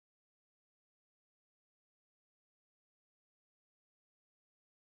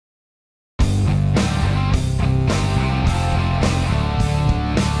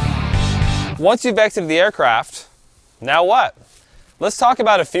Once you've exited the aircraft, now what? Let's talk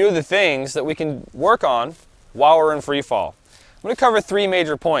about a few of the things that we can work on while we're in free fall. I'm going to cover 3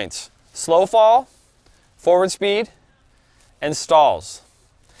 major points: slow fall, forward speed, and stalls.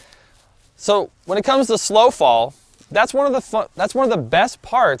 So when it comes to slow fall, that's one of the best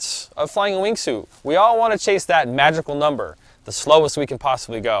parts of flying a wingsuit. We all want to chase that magical number, the slowest we can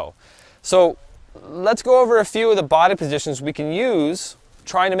possibly go. So let's go over a few of the body positions we can use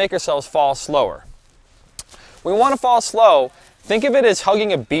trying to make ourselves fall slower. When we want to fall slow, think of it as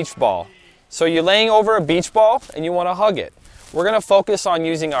hugging a beach ball. So you're laying over a beach ball and you want to hug it. We're going to focus on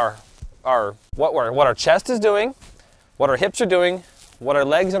using what our chest is doing, what our hips are doing, what our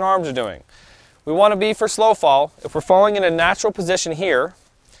legs and arms are doing. We want to be, for slow fall, if we're falling in a natural position here,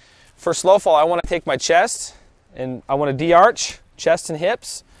 for slow fall I want to take my chest and I want to de-arch chest and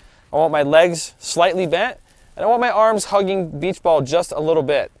hips. I want my legs slightly bent and I want my arms hugging beach ball just a little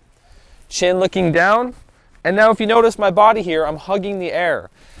bit. Chin looking down, and now if you notice my body here, I'm hugging the air.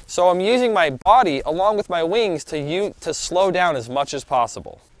 So I'm using my body along with my wings to slow down as much as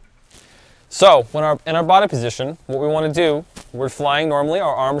possible. So in our body position, what we want to do, we're flying normally,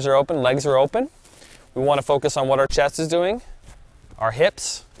 our arms are open, legs are open. We want to focus on what our chest is doing, our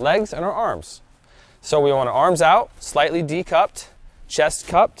hips, legs, and our arms. So we want our arms out, slightly decupped, chest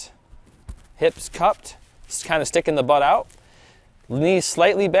cupped, hips cupped, kind of sticking the butt out, knees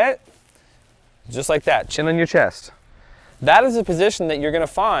slightly bent, just like that, chin on your chest. That is a position that you're going to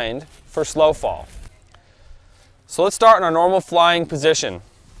find for slow fall. So let's start in our normal flying position.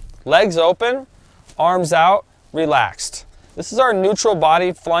 Legs open, arms out, relaxed. This is our neutral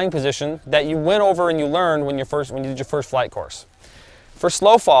body flying position that you went over and you learned when you did your first flight course. For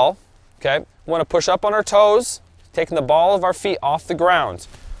slow fall, okay, we want to push up on our toes, taking the ball of our feet off the ground.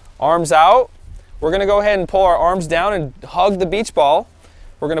 Arms out. We're going to go ahead and pull our arms down and hug the beach ball.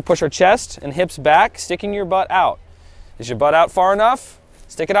 We're going to push our chest and hips back, sticking your butt out. Is your butt out far enough?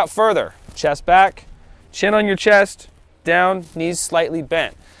 Stick it out further. Chest back, chin on your chest, down, knees slightly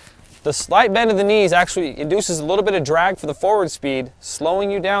bent. The slight bend of the knees actually induces a little bit of drag for the forward speed,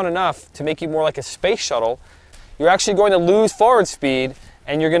 slowing you down enough to make you more like a space shuttle. You're actually going to lose forward speed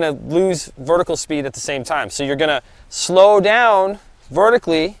and you're going to lose vertical speed at the same time. So you're going to slow down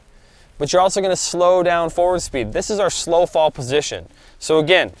vertically, but you're also going to slow down forward speed. This is our slow fall position. So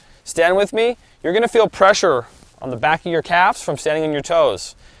again, stand with me. You're going to feel pressure on the back of your calves from standing on your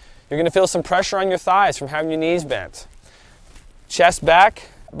toes. You're going to feel some pressure on your thighs from having your knees bent. Chest back,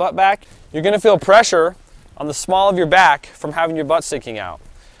 butt back. You're going to feel pressure on the small of your back from having your butt sticking out.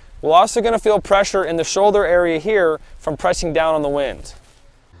 We're also going to feel pressure in the shoulder area here from pressing down on the wind.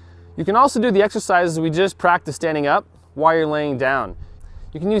 You can also do the exercises we just practiced standing up while you're laying down.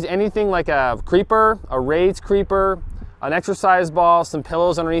 You can use anything like a creeper, a raised creeper, an exercise ball, some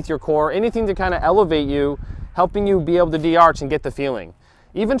pillows underneath your core, anything to kind of elevate you, helping you be able to de-arch and get the feeling.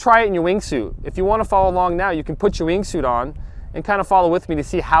 Even try it in your wingsuit. If you want to follow along now, you can put your wingsuit on and kind of follow with me to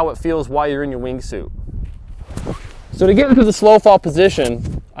see how it feels while you're in your wingsuit. So to get into the slow fall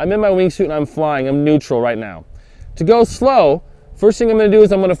position, I'm in my wingsuit and I'm flying. I'm neutral right now. To go slow, first thing I'm going to do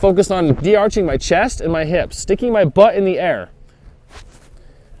is I'm going to focus on de-arching my chest and my hips, sticking my butt in the air.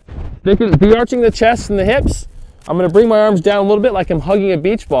 De-arching the chest and the hips, I'm going to bring my arms down a little bit like I'm hugging a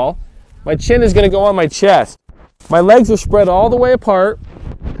beach ball. My chin is going to go on my chest. My legs are spread all the way apart,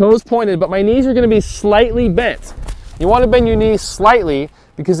 toes pointed, but my knees are going to be slightly bent. You want to bend your knees slightly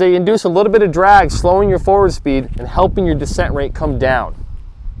because they induce a little bit of drag, slowing your forward speed and helping your descent rate come down.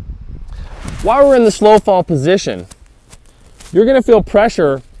 While we're in the slow fall position, you're going to feel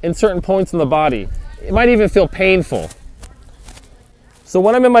pressure in certain points in the body. It might even feel painful. So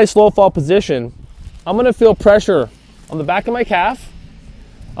when I'm in my slow fall position, I'm going to feel pressure on the back of my calf.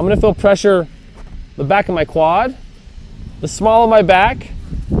 I'm going to feel pressure the back of my quad, the small of my back.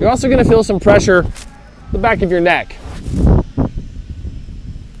 You're also going to feel some pressure the back of your neck.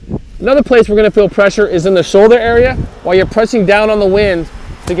 Another place we're going to feel pressure is in the shoulder area while you're pressing down on the wind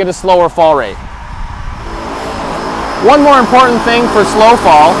to get a slower fall rate. One more important thing for slow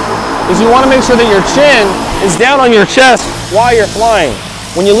fall is you want to make sure that your chin is down on your chest while you're flying.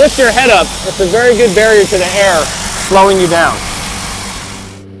 When you lift your head up, it's a very good barrier to the air, slowing you down.